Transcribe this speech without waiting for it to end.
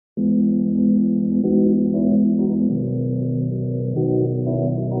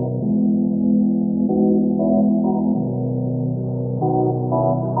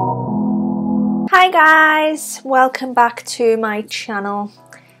Hi guys, welcome back to my channel.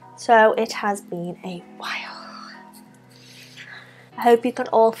 So it has been a while. I hope you can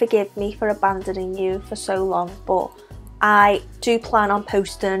all forgive me for abandoning you for so long, but I do plan on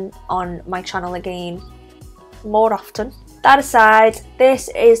posting on my channel again more often. That aside, this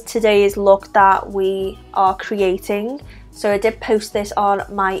is today's look that we are creating. So I did post this on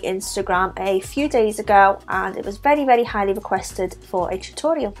my Instagram a few days ago and it was very highly requested for a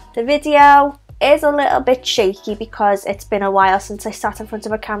tutorial. The video is a little bit shaky because it's been a while since I sat in front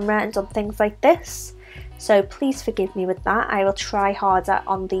of a camera and done things like this. So please forgive me with that. I will try harder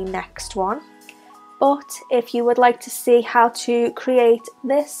on the next one. But if you would like to see how to create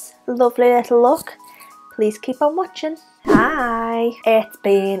this lovely little look, please keep on watching. Hi! It's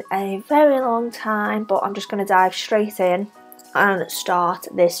been a very long time, but I'm just going to dive straight in and start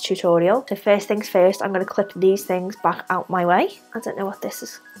this tutorial. So first things first, I'm going to clip these things back out my way. I don't know what this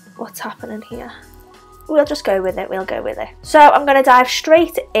is, what's happening here. We'll just go with it, we'll go with it. So I'm going to dive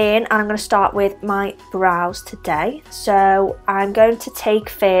straight in and I'm going to start with my brows today. So I'm going to take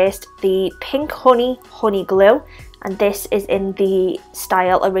first the Pink Honey Glue, and this is in the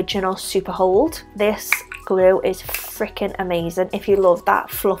style Original Superhold. This glue is freaking amazing. If you love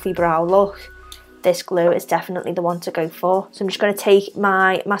that fluffy brow look, this glue is definitely the one to go for. So I'm just going to take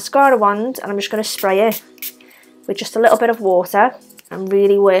my mascara wand and I'm just going to spray it with just a little bit of water and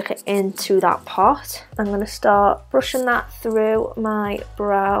really work it into that pot. I'm going to start brushing that through my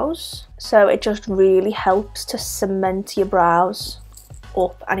brows. So it just really helps to cement your brows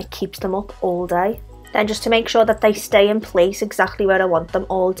up and it keeps them up all day. Then just to make sure that they stay in place exactly where I want them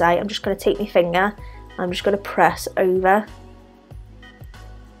all day, I'm just going to take my finger and I'm just going to press over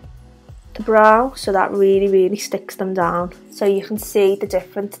the brow so that really sticks them down. So you can see the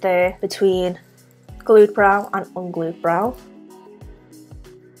difference there between glued brow and unglued brow.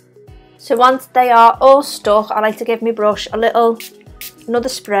 So once they are all stuck, I like to give my brush another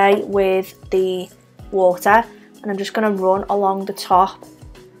spray with the water, and I'm just going to run along the top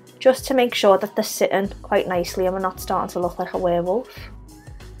just to make sure that they're sitting quite nicely and we're not starting to look like a werewolf.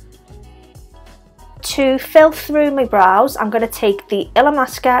 To fill through my brows, I'm going to take the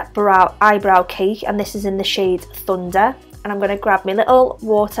Illamasqua eyebrow cake, and this is in the shade Thunder, and I'm going to grab my little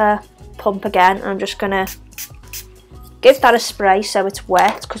water pump again and I'm just going to give that a spray so it's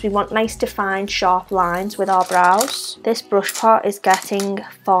wet because we want nice defined sharp lines with our brows. This brush pot is getting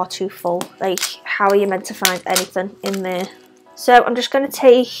far too full. Like, how are you meant to find anything in there? So I'm just going to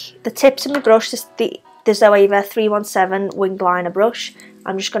take the tips of my brush, this is the Zoeva 317 winged liner brush.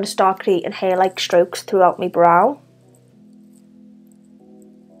 I'm just going to start creating hair-like strokes throughout my brow.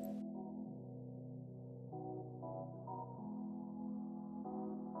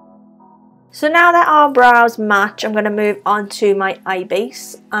 So now that our brows match, I'm going to move on to my eye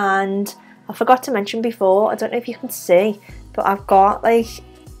base, and I forgot to mention before, I don't know if you can see, but I've got like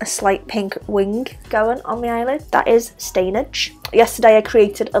a slight pink wing going on my eyelid. That is stainage. Yesterday I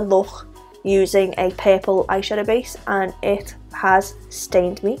created a look using a purple eyeshadow base and it has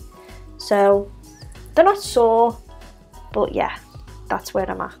stained me. So they're not sore, but yeah, that's where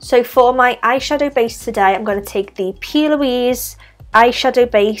I'm at. So for my eyeshadow base today, I'm going to take the PLouise eyeshadow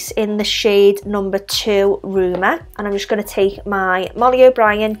base in the shade number 2 Rumour, and I'm just going to take my Molly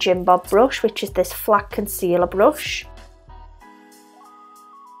O'Brien Jim Bob brush, which is this flat concealer brush.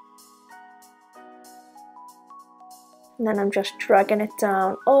 And then I'm just dragging it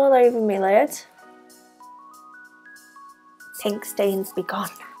down all over my lid. Pink stains be gone.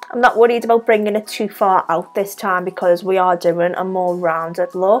 I'm not worried about bringing it too far out this time because we are doing a more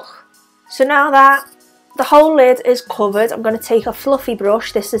rounded look. So now that the whole lid is covered, I'm going to take a fluffy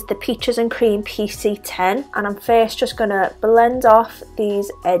brush. This is the Peaches and Cream PC10, and I'm first just going to blend off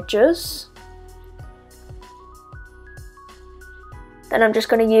these edges. Then I'm just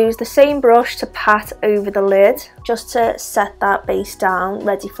going to use the same brush to pat over the lid just to set that base down,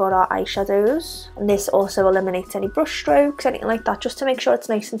 ready for our eyeshadows. And this also eliminates any brush strokes, anything like that, just to make sure it's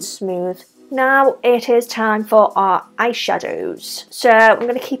nice and smooth. Now it is time for our eyeshadows. So I'm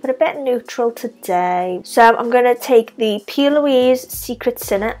going to keep it a bit neutral today. So I'm going to take the PLouise Secret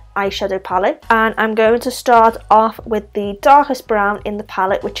Sinner eyeshadow palette, and I'm going to start off with the darkest brown in the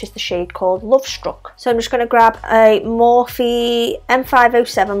palette, which is the shade called Lovestruck. So I'm just going to grab a Morphe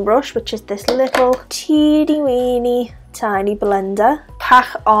M507 brush, which is this little teeny weeny tiny blender.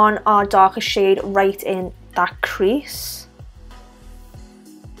 Pack on our darkest shade right in that crease.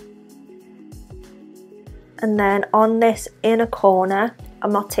 And then on this inner corner,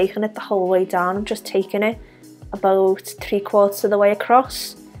 I'm not taking it the whole way down, I'm just taking it about 3/4 of the way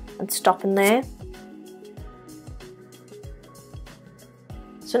across and stopping there.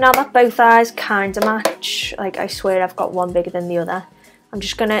 So now that both eyes kind of match, like I swear I've got one bigger than the other, I'm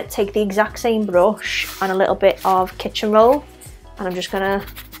just going to take the exact same brush and a little bit of kitchen roll, and I'm just going to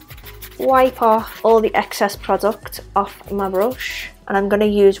wipe off all the excess product off my brush, and I'm going to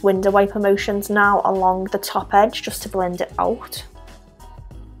use window wiper motions now along the top edge just to blend it out.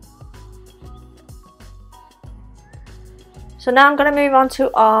 So now I'm going to move on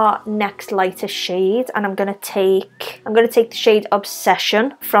to our next lighter shade, and I'm going to take the shade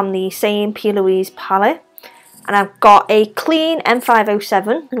Obsession from the same PLouise palette, and I've got a clean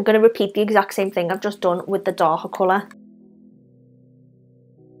M507. I'm going to repeat the exact same thing I've just done with the darker colour.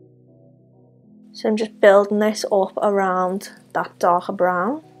 So I'm just building this up around that darker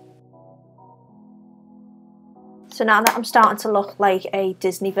brown. So now that I'm starting to look like a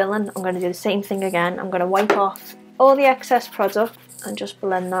Disney villain, I'm going to do the same thing again. I'm going to wipe off all the excess product and just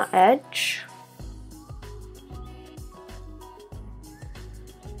blend that edge.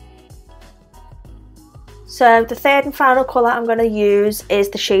 So the third and final colour I'm going to use is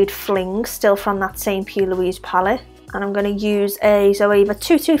the shade Fling, still from that same PLouise palette. And I'm going to use a Zoeva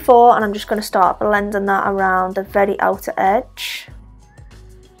 224, and I'm just going to start blending that around the very outer edge.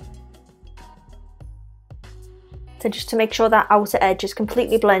 So just to make sure that outer edge is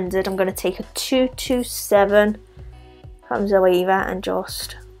completely blended, I'm going to take a 227 from Zoeva and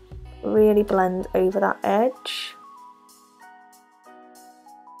just really blend over that edge.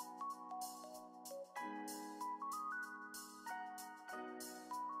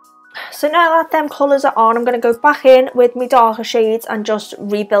 So now that them colours are on, I'm going to go back in with my darker shades and just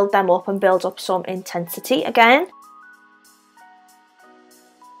rebuild them up and build up some intensity again.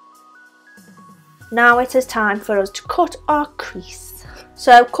 Now it is time for us to cut our crease.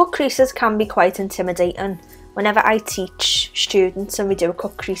 So cut creases can be quite intimidating. Whenever I teach students and we do a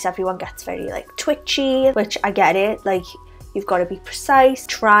cut crease, everyone gets very like twitchy, which I get it. Like, you've got to be precise.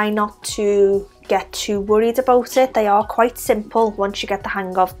 Try not to get too worried about it. They are quite simple once you get the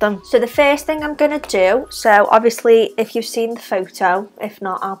hang of them. So the first thing I'm going to do, so obviously if you've seen the photo, if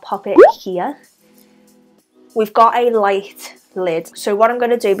not I'll pop it here. We've got a light lid. So what I'm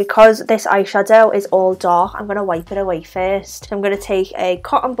going to do, because this eyeshadow is all dark, I'm going to wipe it away first. So I'm going to take a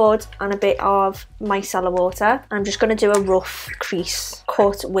cotton bud and a bit of micellar water, and I'm just going to do a rough crease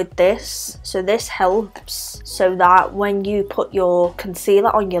cut with this. So this helps so that when you put your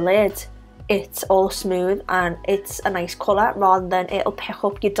concealer on your lid, it's all smooth and it's a nice colour, rather than it'll pick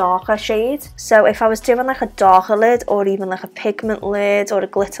up your darker shade. So if I was doing like a darker lid, or even like a pigment lid or a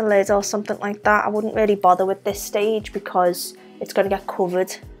glitter lid or something like that, I wouldn't really bother with this stage because it's going to get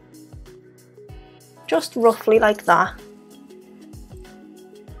covered. Just roughly like that.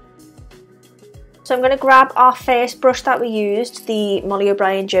 So I'm going to grab our first brush that we used, the Molly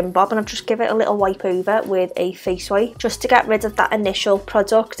O'Brien Gym Bob, and I'll just give it a little wipe over with a face wipe just to get rid of that initial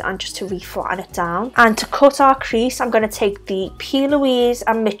product and just to reflatten it down. And to cut our crease, I'm going to take the PLouise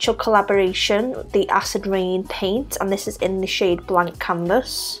and Mmmitchell collaboration, the Acid Rain paint, and this is in the shade Blank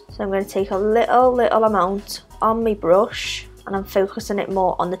Canvas. So I'm going to take a little amount on my brush, and I'm focusing it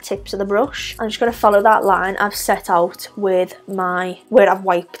more on the tips of the brush. I'm just going to follow that line I've set out with my, where I've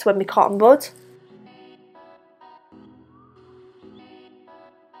wiped with my cotton bud.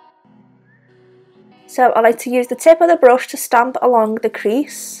 So I like to use the tip of the brush to stamp along the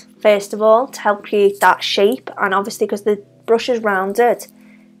crease, first of all, to help create that shape. And obviously because the brush is rounded,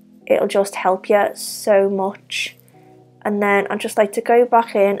 it'll just help you so much. And then I just like to go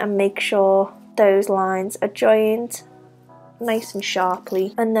back in and make sure those lines are joined nice and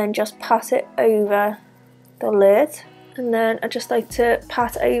sharply, and then just pat it over the lid. And then I just like to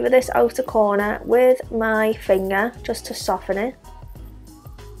pat over this outer corner with my finger just to soften it.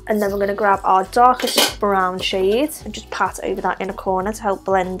 And then we're going to grab our darkest brown shade and just pat over that inner corner to help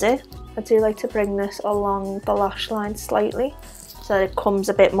blend it. I do like to bring this along the lash line slightly so that it comes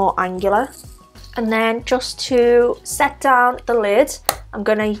a bit more angular. And then just to set down the lid, I'm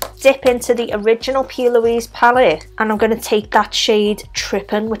going to dip into the original PLouise palette, and I'm going to take that shade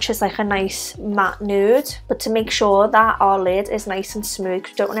Trippin, which is like a nice matte nude. But to make sure that our lid is nice and smooth,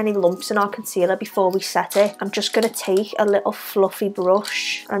 because we don't want any lumps in our concealer before we set it, I'm just going to take a little fluffy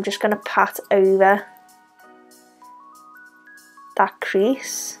brush and I'm just going to pat over that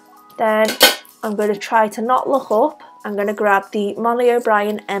crease. Then I'm going to try to not look up. I'm going to grab the Molly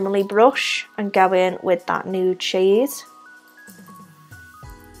O'Brien Emily brush and go in with that nude shade.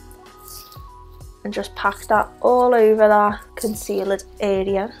 And just pack that all over that concealed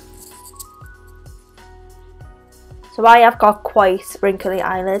area. So I have got quite wrinkly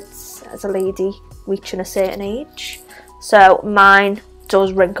eyelids as a lady reaching a certain age. So mine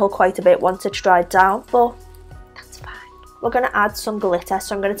does wrinkle quite a bit once it's dried down, but that's fine. we're going to add some glitter.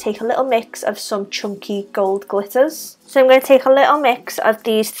 So I'm going to take a little mix of some chunky gold glitters. So I'm going to take a little mix of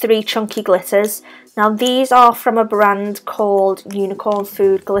these 3 chunky glitters. Now these are from a brand called Unicorn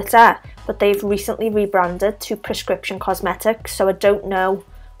Food Glitter, but they've recently rebranded to Prescription Cosmetics, so I don't know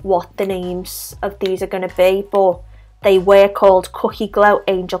what the names of these are going to be, but they were called Cookie Glow,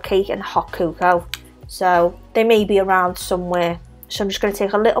 Angel Cake and Hot Cocoa, so they may be around somewhere. So I'm just going to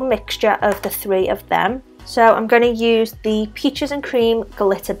take a little mixture of the 3 of them. So I'm going to use the Peaches and Cream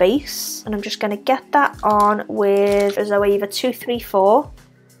glitter base, and I'm just going to get that on with a Zoeva 234.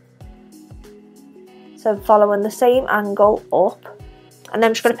 So I'm following the same angle up, and then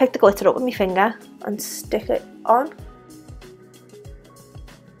I'm just going to pick the glitter up with my finger and stick it on.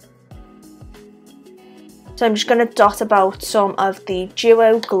 So I'm just going to dot about some of the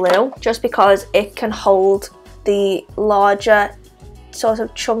Duo glue, just because it can hold the larger sort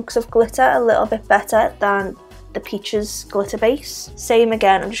of chunks of glitter a little bit better than the Peaches glitter base. Same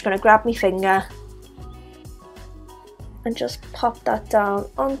again, I'm just going to grab my finger and just pop that down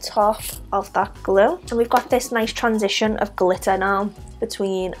on top of that glue. And we've got this nice transition of glitter now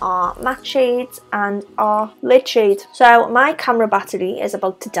between our matte shades and our lid shade. So my camera battery is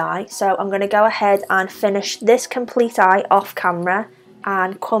about to die, so I'm going to go ahead and finish this complete eye off camera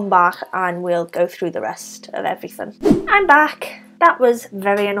and come back and we'll go through the rest of everything. I'm back. That was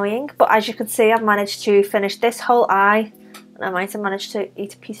very annoying, but as you can see, I've managed to finish this whole eye. I might have managed to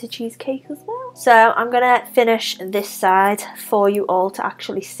eat a piece of cheesecake as well. So I'm going to finish this side for you all to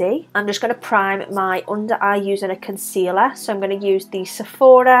actually see. I'm just going to prime my under eye using a concealer. So I'm going to use the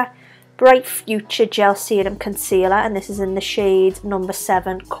Sephora Bright Future Gel Serum Concealer, and this is in the shade number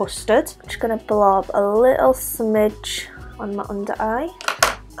 7 Custard. I'm just going to blob a little smidge on my under eye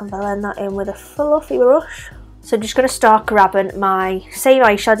and blend that in with a fluffy brush. So I'm just going to start grabbing my same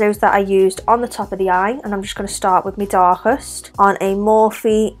eyeshadows that I used on the top of the eye, and I'm just going to start with my darkest on a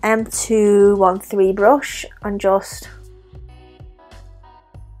Morphe M213 brush and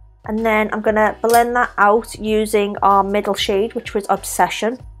then I'm going to blend that out using our middle shade, which was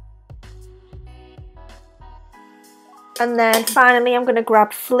Obsession. And then finally I'm going to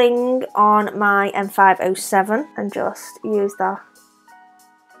grab Fling on my M507 and just use that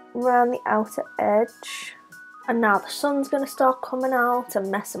around the outer edge. And now the sun's going to start coming out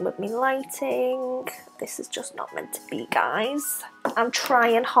and messing with me lighting. This is just not meant to be, guys. I'm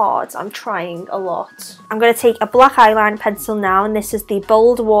trying hard. I'm trying a lot. I'm going to take a black eyeliner pencil now, and this is the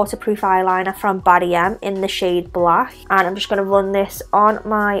Bold Waterproof Eyeliner from Barry M in the shade Black. And I'm just going to run this on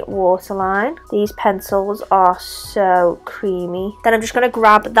my waterline. These pencils are so creamy. Then I'm just going to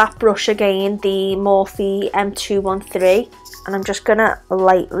grab that brush again, the Morphe M213, and I'm just going to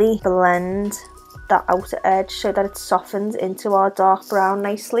lightly blend that outer edge so that it softens into our dark brown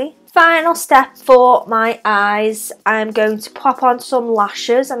nicely. Final step for my eyes, I'm going to pop on some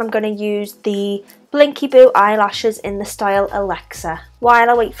lashes, and I'm going to use the Blinky Boo eyelashes in the style Alexa. While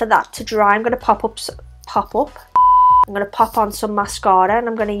I wait for that to dry, I'm going to pop on some mascara, and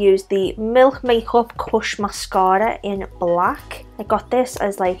I'm going to use the Milk Makeup Kush mascara in black. I got this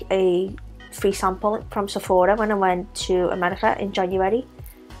as like a free sample from Sephora when I went to America in January,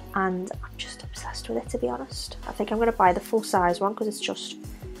 and I'm just obsessed with it, to be honest. I think I'm going to buy the full size one because it's just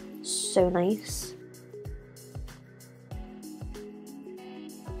so nice.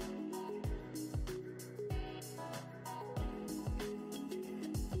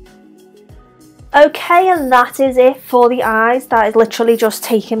 Okay, and that is it for the eyes. That is literally just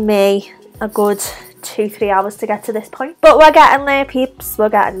taking me a good 2-3 hours to get to this point, but we're getting there, peeps, we're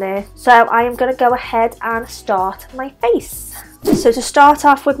getting there. So I am going to go ahead and start my face. So to start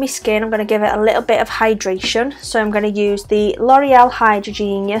off with my skin, I'm going to give it a little bit of hydration. So I'm going to use the L'Oreal Hydra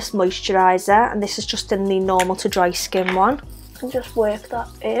Genius Moisturiser, and this is just in the normal to dry skin one, and just work that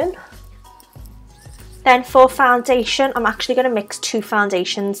in. Then for foundation, I'm actually going to mix 2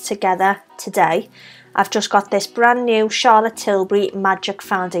 foundations together today. I've just got this brand new Charlotte Tilbury Magic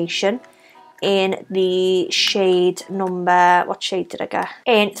Foundation in the shade number, what shade did I get?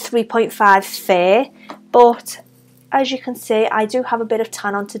 In 3.5 Fair, but as you can see, I do have a bit of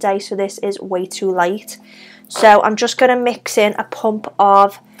tan on today, so this is way too light. So I'm just going to mix in a pump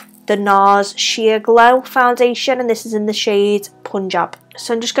of the Nars Sheer Glow foundation, and this is in the shade Punjab.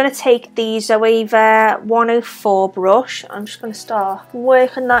 So I'm just going to take the Zoeva 104 brush. I'm just going to start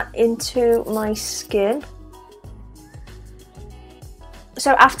working that into my skin.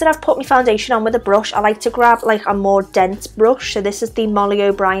 So after I've put my foundation on with a brush, I like to grab like a more dense brush. So this is the Molly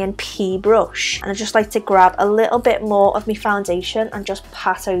O'Brien P brush, and I just like to grab a little bit more of my foundation and just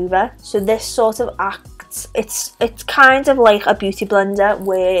pat over. So this sort of acts, it's kind of like a beauty blender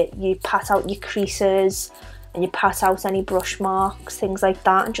where you pat out your creases and you pat out any brush marks, things like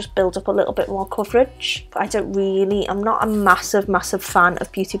that, and just build up a little bit more coverage. But I'm not a massive fan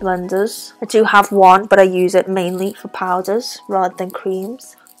of beauty blenders. I do have one, but I use it mainly for powders rather than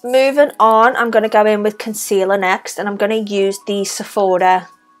creams. Moving on, I'm going to go in with concealer next, and I'm going to use the Sephora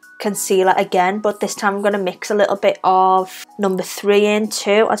concealer again, but this time I'm going to mix a little bit of number 3 in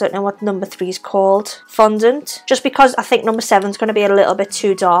too. I don't know what number 3 is called. Fondant. Just because I think number 7 is going to be a little bit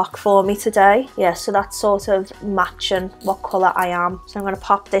too dark for me today. Yeah, so that's sort of matching what colour I am. So I'm going to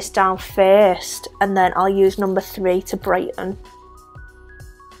pop this down first, and then I'll use number 3 to brighten.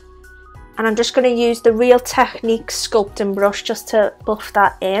 And I'm just going to use the Real Technique sculpting brush just to buff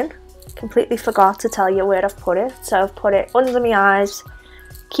that in. Completely forgot to tell you where I've put it. So I've put it under my eyes,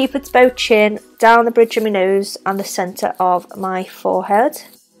 Cupid's bow chin, down the bridge of my nose and the centre of my forehead.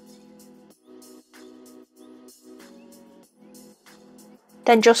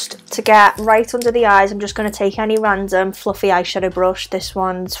 Then just to get right under the eyes, I'm just going to take any random fluffy eyeshadow brush. This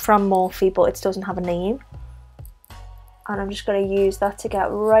one's from Morphe, but it doesn't have a name. And I'm just going to use that to get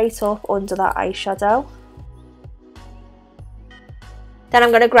right up under that eyeshadow. Then I'm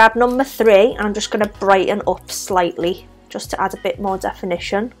going to grab number 3 and I'm just going to brighten up slightly, just to add a bit more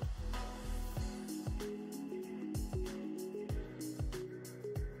definition.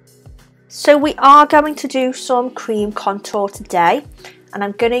 So we are going to do some cream contour today, and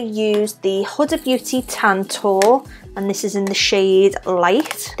I'm going to use the Huda Beauty Tantour, and this is in the shade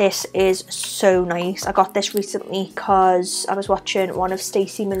Light. This is so nice. I got this recently because I was watching one of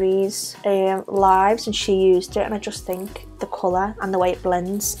Stacey Marie's lives and she used it, and I just think the colour and the way it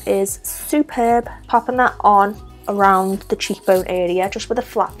blends is superb. Popping that on around the cheekbone area just with a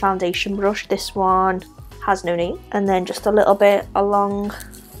flat foundation brush. This one has no name. And then just a little bit along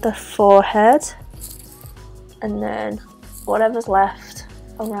the forehead, and then whatever's left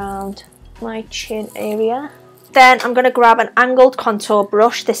around my chin area. Then I'm going to grab an angled contour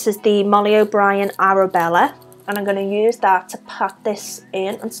brush. This is the Molly O'Brien Arabella, and I'm going to use that to pat this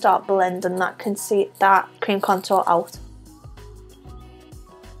in and start blending that cream contour out.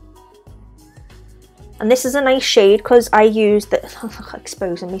 And this is a nice shade because I use the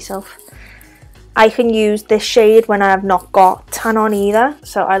exposing myself. I can use this shade when I have not got tan on either,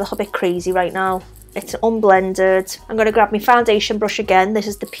 so I look a bit crazy right now. It's unblended. I'm going to grab my foundation brush again. This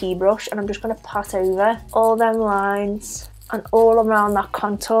is the P brush, and I'm just going to pat over all them lines and all around that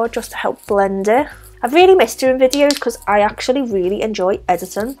contour just to help blend it. I've really missed doing videos because I actually really enjoy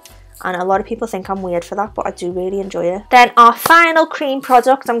editing, and a lot of people think I'm weird for that, but I do really enjoy it. Then our final cream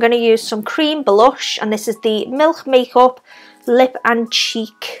product, I'm going to use some cream blush, and this is the Milk Makeup Lip and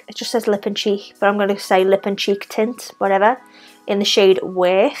Cheek. It just says lip and cheek, but I'm going to say lip and cheek tint, whatever, in the shade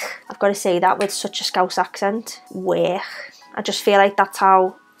Werk. I've got to say that with such a Scouse accent. Werk. I just feel like that's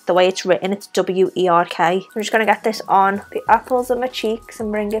how, the way it's written, it's W-E-R-K. I'm just going to get this on the apples of my cheeks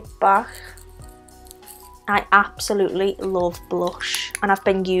and bring it back. I absolutely love blush, and I've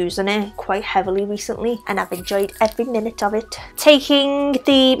been using it quite heavily recently, and I've enjoyed every minute of it. Taking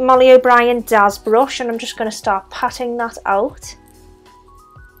the Molly O'Brien Daz brush, and I'm just going to start patting that out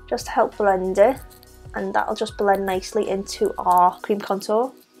just to help blend it, and that'll just blend nicely into our cream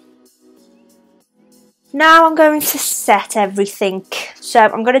contour. Now I'm going to set everything. So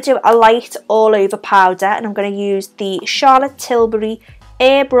I'm going to do a light all over powder, and I'm going to use the Charlotte Tilbury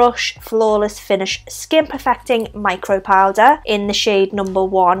Airbrush Flawless Finish Skin Perfecting Micro Powder in the shade number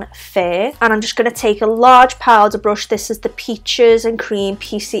 1 Fair. And I'm just going to take a large powder brush. This is the Peaches and Cream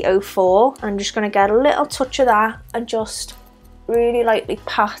PC04. I'm just going to get a little touch of that and just really lightly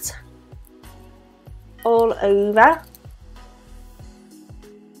pat all over.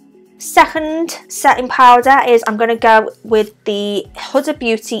 Second setting powder is, I'm going to go with the Huda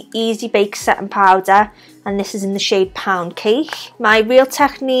Beauty Easy Bake Setting Powder, and this is in the shade Pound Cake. My Real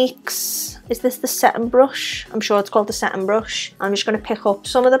Techniques, is this the setting brush? I'm sure it's called the setting brush. I'm just going to pick up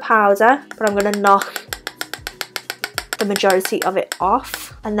some of the powder, but I'm going to knock the majority of it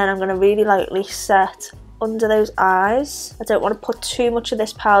off, and then I'm going to really lightly set under those eyes. I don't want to put too much of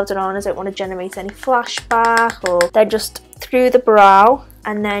this powder on. I don't want to generate any flashback, or then just through the brow.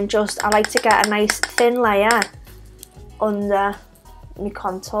 And then just, I like to get a nice thin layer under my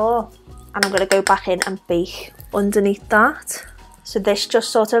contour, and I'm going to go back in and bake underneath that. So this just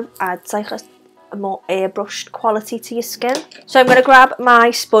sort of adds like a more airbrushed quality to your skin. So I'm going to grab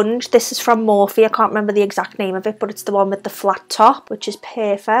my sponge. This is from Morphe. I can't remember the exact name of it, but it's the one with the flat top, which is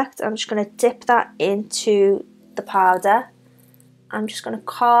perfect. I'm just going to dip that into the powder. I'm just going to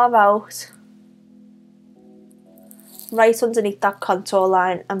carve out right underneath that contour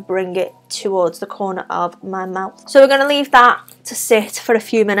line and bring it towards the corner of my mouth. So we're going to leave that to sit for a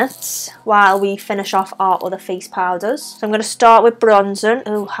few minutes while we finish off our other face powders. So I'm going to start with bronzing.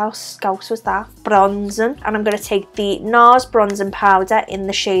 Oh, how scouse was that? Bronzing. And I'm going to take the Nars bronzing powder in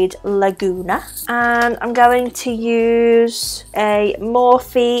the shade Laguna. And I'm going to use a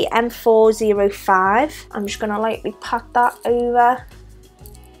Morphe M405. I'm just going to lightly pat that over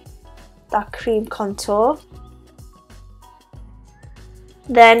that cream contour.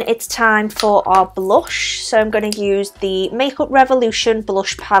 Then it's time for our blush. So I'm going to use the Makeup Revolution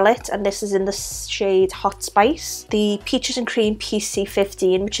blush palette, and this is in the shade Hot Spice. The Peaches and Cream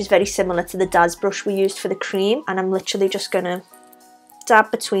PC15, which is very similar to the Daz brush we used for the cream. And I'm literally just going to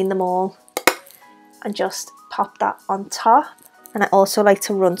dab between them all and just pop that on top. And I also like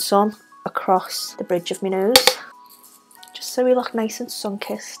to run some across the bridge of my nose, just so we look nice and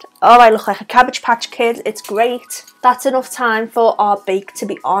sun-kissed. Oh, I look like a Cabbage Patch Kid. It's great. That's enough time for our bake to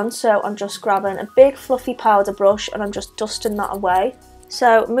be on, so I'm just grabbing a big fluffy powder brush and I'm just dusting that away.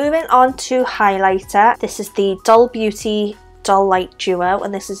 So moving on to highlighter. This is the Doll Beauty Doll Light Duo,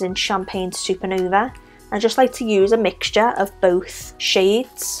 and this is in Champagne Supernova. I just like to use a mixture of both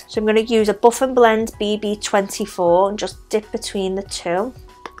shades. So I'm going to use a Buff and Blend BB24 and just dip between the two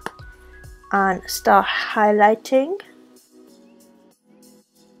and start highlighting.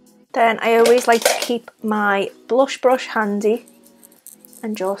 Then I always like to keep my blush brush handy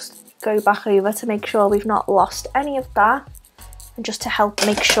and just go back over to make sure we've not lost any of that, and just to help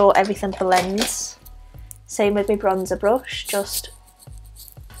make sure everything blends. Same with my bronzer brush, just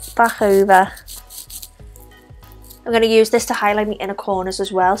back over. I'm going to use this to highlight my inner corners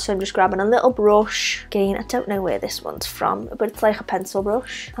as well, so I'm just grabbing a little brush. Again, I don't know where this one's from, but it's like a pencil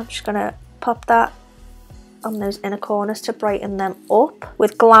brush. I'm just going to pop that on those inner corners to brighten them up.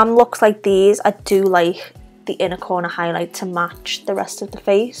 With glam looks like these, I do like the inner corner highlight to match the rest of the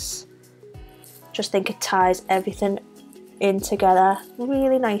face. Just think it ties everything in together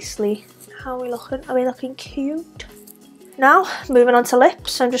really nicely. How are we looking? Are we looking cute? Now, moving on to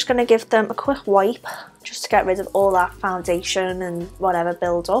lips, so I'm just going to give them a quick wipe just to get rid of all that foundation and whatever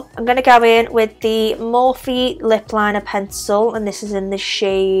build up. I'm going to go in with the Morphe lip liner pencil, and this is in the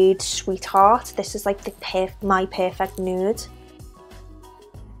shade Sweetheart. This is like the my perfect nude.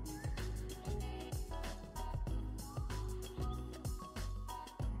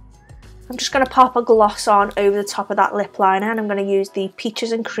 I'm just going to pop a gloss on over the top of that lip liner, and I'm going to use the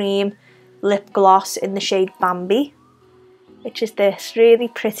Peaches and Cream lip gloss in the shade Bambi, which is this really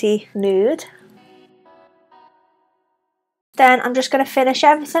pretty nude. Then I'm just going to finish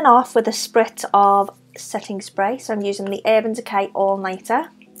everything off with a spritz of setting spray. So I'm using the Urban Decay All Nighter.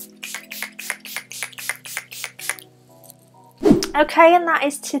 Okay, and that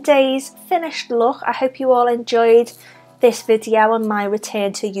is today's finished look. I hope you all enjoyed this video and my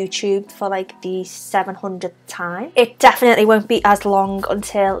return to YouTube for like the 700th time. It definitely won't be as long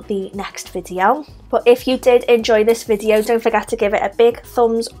until the next video, but if you did enjoy this video, don't forget to give it a big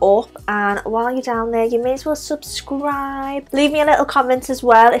thumbs up, and while you're down there you may as well subscribe. Leave me a little comment as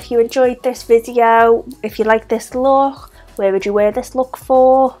well if you enjoyed this video, if you like this look, where would you wear this look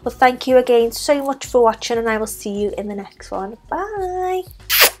for. But thank you again so much for watching, and I will see you in the next one. Bye.